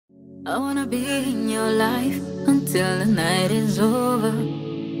I wanna be in your life until the night is over.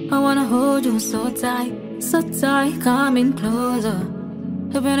 I wanna hold you so tight, coming closer.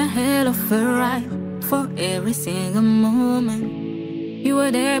 It's been a hell of a ride for every single moment. You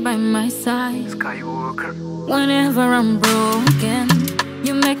were there by my side. Skywalker. Whenever I'm broken,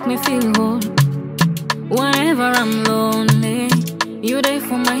 you make me feel whole. Whenever I'm lonely, you're there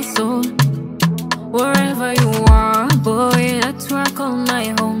for my soul. Wherever you are, boy, that's where I call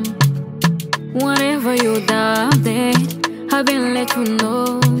my home. Whenever you doubt it, I've been let you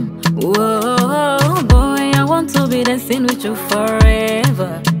know. Whoa, boy, I want to be dancing with you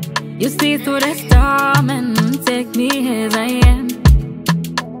forever. You see through the storm and take me as I am.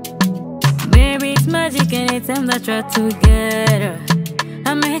 Baby, it's magic anytime that we're together.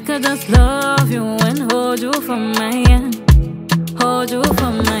 I make her just love you and hold you from my hand. Hold you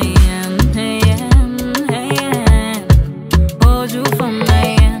from my hand, hey, hey, hey. Hold you from my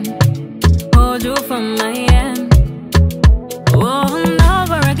hand. Hold you from my hand. Over and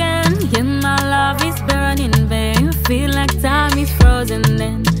over again, yeah, my love is burning, babe. Feel like time is frozen,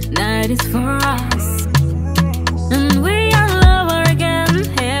 then night is for us. And we are lover again,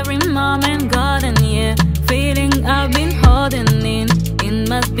 every moment golden, yeah. Feeling I've been holding in, it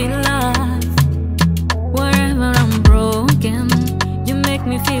must be love. Wherever I'm broken, you make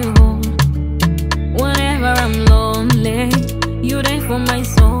me feel whole. Whenever I'm lonely, you're there for my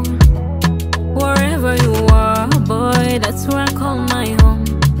soul. Wherever you are, boy, that's where I call my home.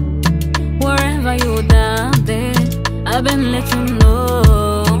 Wherever you down there, I've been letting you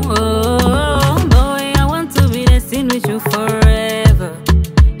know. Boy, I want to be dancing with you forever.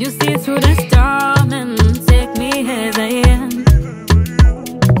 You see through the storm and take me as I am.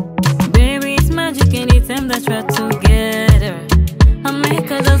 Baby, it's magic anytime that we're together. I make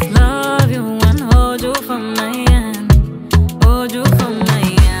her just love you and hold you from my hand. Hold you from my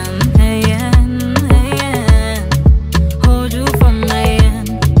hand, hey, hey, hey. Hold you from my hand.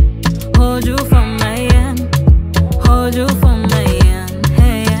 Hold you from my hand. Hold you from my hand,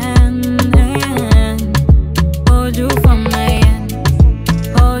 hey, hey. Hold you from my hand.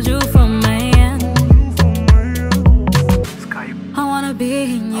 Hold you from my hand. I wanna be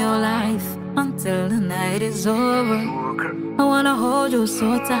in your life until the night is over. I wanna hold you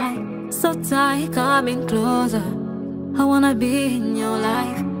so tight, coming closer. I wanna be in your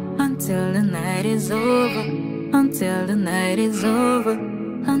life until the night is over. Until the night is over.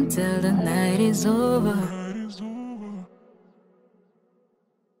 Until the night is over.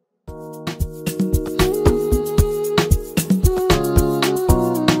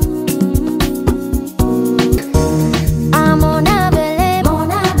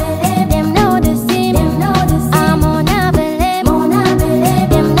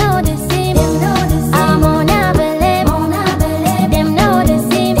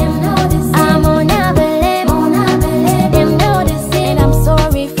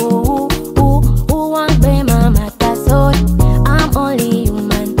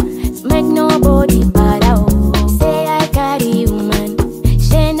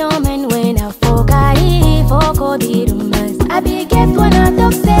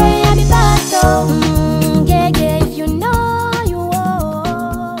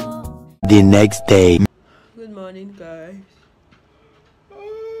 The next day. Good morning, guys.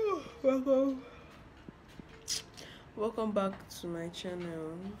 Welcome back to my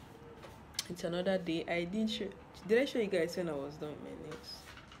channel. It's another day. Did I show you guys when I was done with my nails?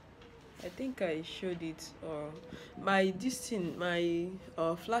 I think I showed it, or my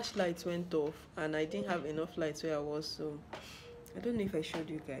flashlight went off and I didn't have enough lights where I was, so I don't know if I showed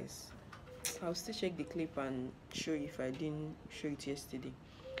you guys. I'll still check the clip and show you if I didn't show it yesterday.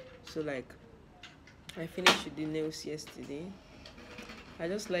 So like, I finished with the nails yesterday. I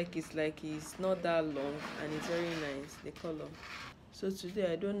just like it's not that long and it's very nice, the color. So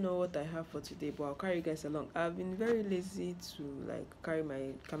today I don't know what I have for today, but I'll carry you guys along. I've been very lazy to like carry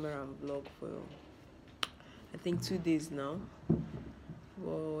my camera and vlog for I think 2 days now.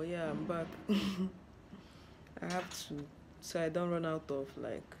 Well, yeah, I'm back. I have to, so I don't run out of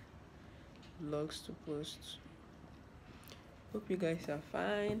like vlogs to post. Hope you guys are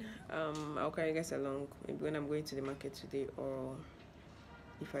fine. I'll carry you guys along maybe when I'm going to the market today, or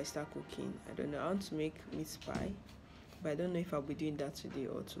if I start cooking. I don't know. I want to make meat pie, but I don't know if I'll be doing that today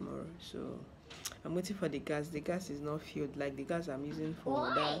or tomorrow. So I'm waiting for the gas. The gas is not filled, like the gas I'm using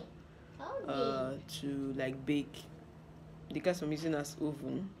for that to like bake. The gas I'm using as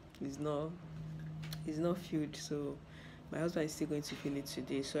oven is not filled, so my husband is still going to fill it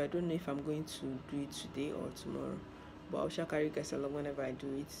today. So I don't know if I'm going to do it today or tomorrow, but I'll shall carry you guys along whenever I do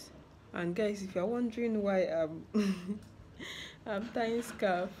it. And guys, if you're wondering why I'm I'm tying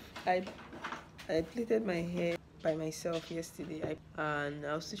scarf. I plaited my hair by myself yesterday. And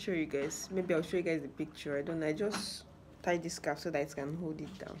I'll still show you guys. Maybe I'll show you guys the picture. I don't know. I just tied this scarf so that it can hold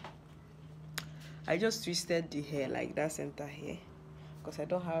it down. I just twisted the hair like that center here because I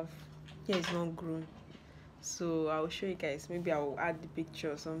don't have hair is not grown. So I'll show you guys. Maybe I'll add the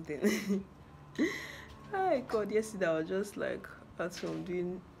picture or something. Oh god, yesterday I was just like at home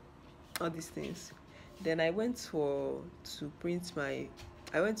doing all these things. Then I went for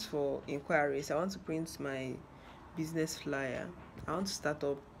inquiries. I want to print my business flyer. I want to start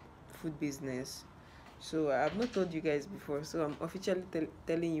up food business. So I've not told you guys before, so I'm officially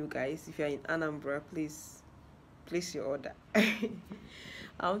telling you guys, if you're in Anambra, please place your order. I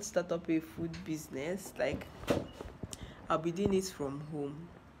want to start up a food business. Like, I'll be doing it from home.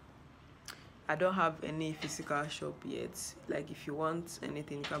 I don't have any physical shop yet. Like, if you want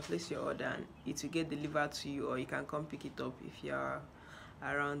anything, you can place your order and it will get delivered to you, or you can come pick it up if you're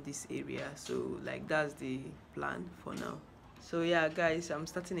around this area. So like, that's the plan for now. So yeah guys, I'm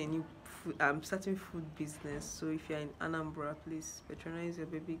starting food business. So if you're in Anambra, please patronize your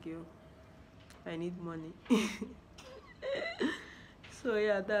baby girl. I need money. So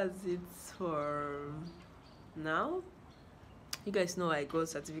yeah, that's it for now. You guys know I got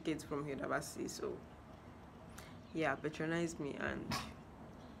certificates from university, so yeah, patronize me and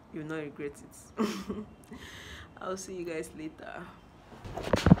you'll not regret it. I'll see you guys later.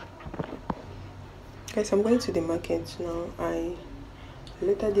 Guys, I'm going to the market now. I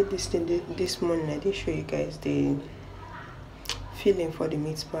later did this thing this morning. I didn't show you guys the filling for the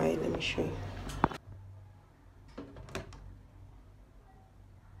meat pie. Let me show you.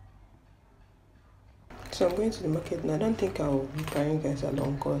 So I'm going to the market now. I don't think I'll be carrying you guys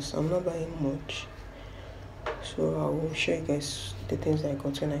along because I'm not buying much. So I will show you guys the things I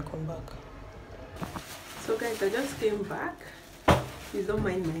got when I come back. So guys, I just came back. Please don't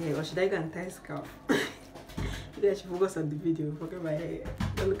mind my hair, or should I go and tie scarf? You guys should focus on the video. Forget my hair.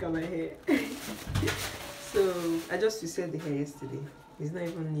 Don't look at my hair. So I just reset the hair yesterday. It's not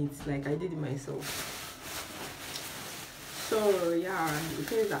even neat. Like, I did it myself. So yeah, the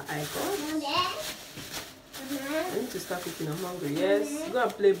things that I got. I need to start cooking. I'm hungry. Yes, go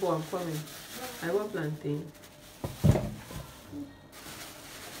and play ball. I'm coming. I want plantain.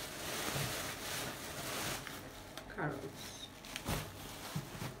 Carrots.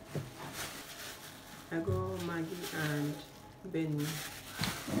 I go Maggie and Benny.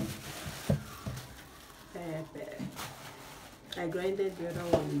 Pepper. I grinded the other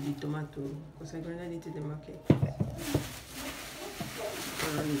one with the tomato because I grinded it in the market.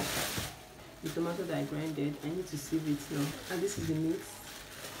 And the tomato that I grinded, I need to sieve it now. And this is the meat.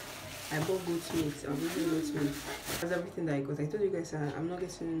 I bought goat meat. I'm using goat meat. That's everything that I got. I told you guys I'm not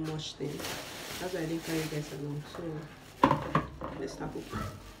getting much thing. That's why I didn't carry you guys along. So let's start cooking.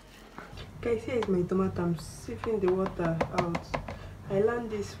 Guys, here is my tomato. I'm sieving the water out. I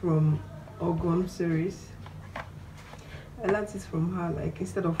learned this from Ogum series. I learned it from her. Like,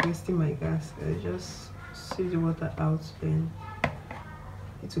 instead of wasting my gas, I just sieve the water out, then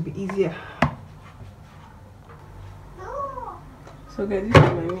it will be easier. So guys, this is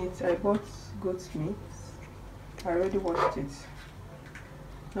my meat. I bought goat meat. I already washed it.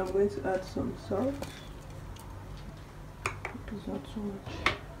 Now I'm going to add some salt. It's not too much.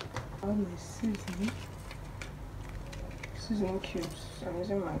 Add my seasoning cubes. I'm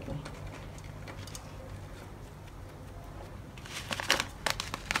using Maggi.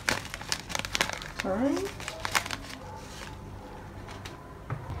 Alright.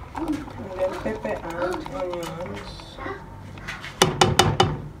 And then pepper and onions.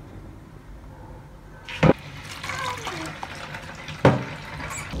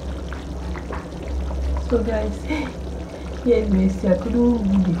 So guys, here is Messi. I couldn't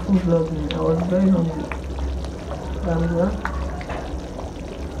do the food vlog. I was very hungry.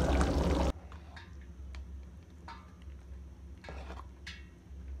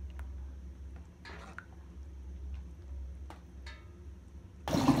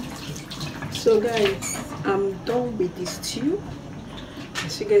 So guys, I'm done with the stew.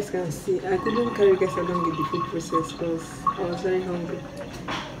 As you guys can see, I couldn't carry you guys along with the food process because I was very hungry.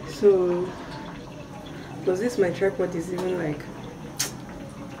 So because this my tripod is even like,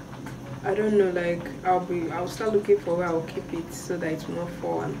 I don't know, like I'll start looking for where I'll keep it so that it will not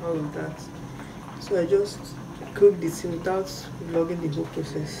fall and all of that. So I just cooked this without vlogging the whole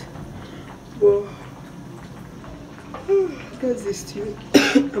process. But that's the stew.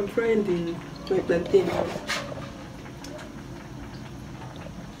 I'm frying my plantain now.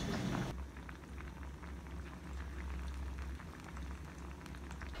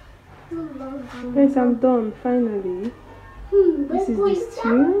 Guys, I'm done finally. This is the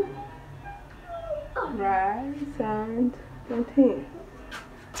stew, rice, and plantain.